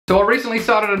So I recently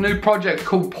started a new project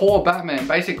called Poor Batman,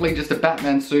 basically just a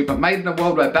Batman suit, but made in a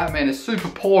world where Batman is super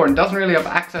poor and doesn't really have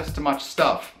access to much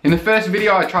stuff. In the first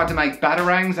video I tried to make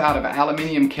batarangs out of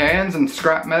aluminium cans and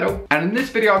scrap metal, and in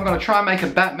this video I'm going to try and make a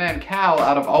Batman cowl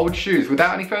out of old shoes.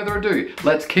 Without any further ado,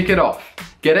 let's kick it off.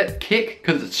 Get it? Kick?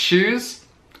 Because it's shoes?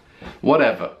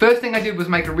 Whatever. First thing I did was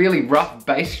make a really rough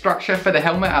base structure for the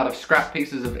helmet out of scrap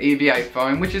pieces of EVA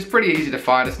foam, which is pretty easy to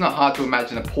find. It's not hard to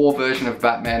imagine a poor version of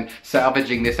Batman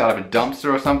salvaging this out of a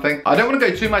dumpster or something. I don't want to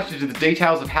go too much into the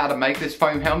details of how to make this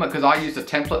foam helmet because I used a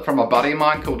template from a buddy of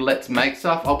mine called Let's Make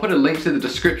Stuff. I'll put a link to the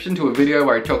description to a video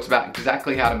where he talks about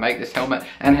exactly how to make this helmet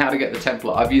and how to get the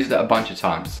template. I've used it a bunch of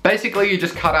times. Basically, you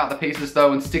just cut out the pieces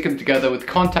though and stick them together with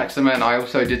contact cement. I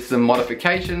also did some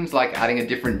modifications like adding a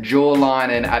different jawline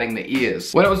and adding the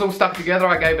ears. When it was all stuck together,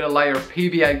 I gave it a layer of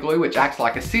PVA glue, which acts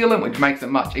like a sealant, which makes it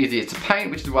much easier to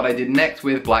paint, which is what I did next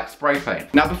with black spray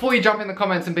paint. Now, before you jump in the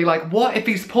comments and be like, what if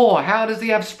he's poor? How does he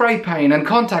have spray paint and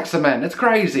contact cement? It's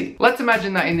crazy. Let's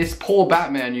imagine that in this poor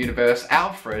Batman universe,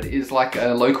 Alfred is like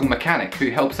a local mechanic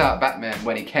who helps out Batman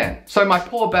when he can. So my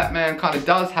poor Batman kind of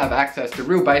does have access to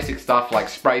real basic stuff like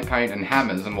spray paint and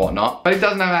hammers and whatnot, but he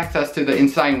doesn't have access to the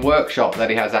insane workshop that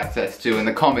he has access to in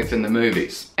the comics and the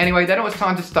movies. Anyway, then it was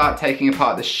time to start taking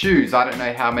apart the shoes. I don't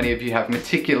know how many of you have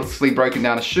meticulously broken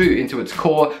down a shoe into its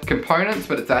core components,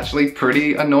 but it's actually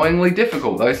pretty annoyingly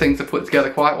difficult. Those things are put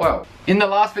together quite well. In the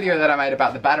last video that I made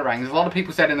about the batarangs, a lot of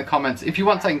people said in the comments, if you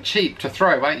want something cheap to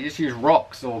throw, why don't you just use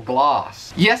rocks or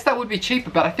glass? Yes, that would be cheaper,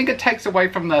 but I think it takes away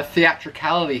from the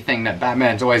theatricality thing that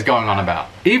Batman's always going on about.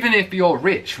 Even if you're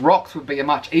rich, rocks would be a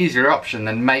much easier option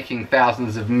than making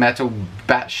thousands of metal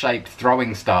bat-shaped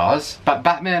throwing stars. But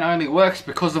Batman only works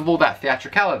because of all that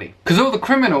theatricality. Because all the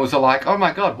criminals are like, oh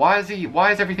my god, why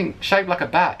is everything shaped like a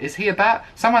bat? Is he a bat?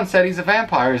 Someone said he's a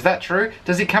vampire, is that true?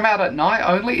 Does he come out at night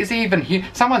only? Is he even here?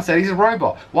 Someone said he's a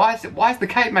robot. Why does the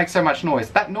cape make so much noise?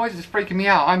 That noise is freaking me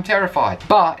out. I'm terrified.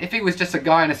 But if he was just a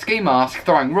guy in a ski mask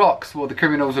throwing rocks, well, the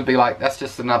criminals would be like, that's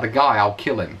just another guy, I'll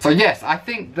kill him. So yes, I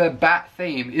think the bat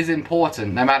theme is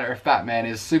important, no matter if Batman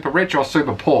is super rich or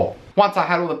super poor. Once I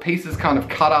had all the pieces kind of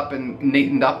cut up and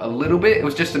neatened up a little bit, it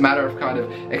was just a matter of kind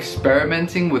of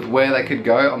experimenting with where they could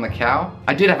go on the cowl.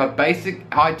 I did have a basic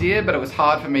idea, but it was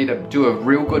hard for me to do a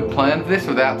real good plan for this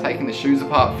without taking the shoes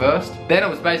apart first. Then it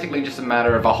was basically just a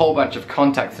matter of a whole bunch of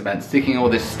contact cement sticking all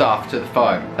this stuff to the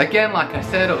foam. Again, like I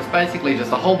said, it was basically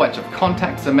just a whole bunch of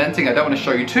contact cementing. I don't want to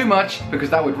show you too much because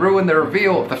that would ruin the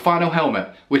reveal of the final helmet,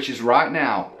 which is right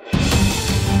now.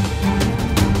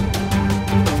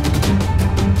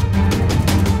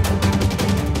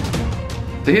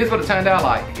 So here's what it turned out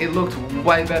like. It looked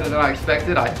way better than I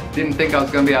expected. I didn't think I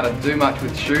was going to be able to do much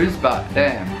with shoes, but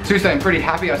damn. Seriously, I'm pretty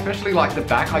happy. I especially like the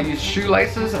back. I use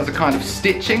shoelaces as a kind of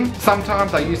stitching.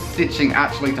 Sometimes I use stitching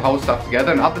actually to hold stuff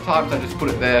together, and other times I just put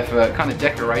it there for kind of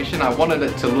decoration. I wanted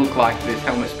it to look like this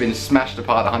helmet's been smashed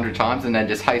apart 100 times and then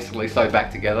just hastily sewed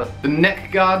back together. The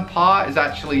neck guard part is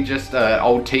actually just an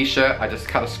old t-shirt. I just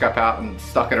cut a scrap out and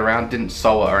stuck it around. Didn't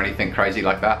sew it or anything crazy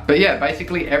like that. But yeah,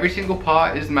 basically every single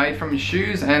part is made from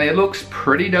shoes and it looks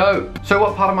pretty dope. So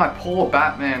what part of my poor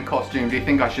Batman costume do you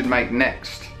think I should make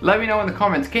next? Let me know in the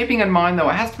comments. Keeping in mind though,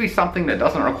 it has to be something that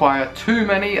doesn't require too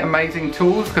many amazing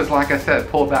tools because like I said,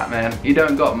 poor Batman, you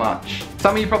don't got much.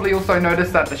 Some of you probably also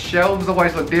noticed that the shelves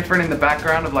always look different in the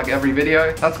background of like every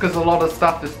video. That's because a lot of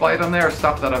stuff displayed on there is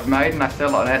stuff that I've made and I sell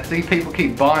it on Etsy. People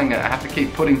keep buying it. I have to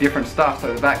keep putting different stuff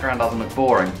so the background doesn't look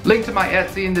boring. Link to my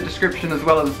Etsy in the description as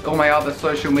well as all my other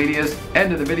social medias.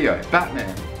 End of the video.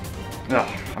 Batman.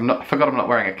 Ugh, I forgot I'm not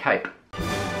wearing a cape.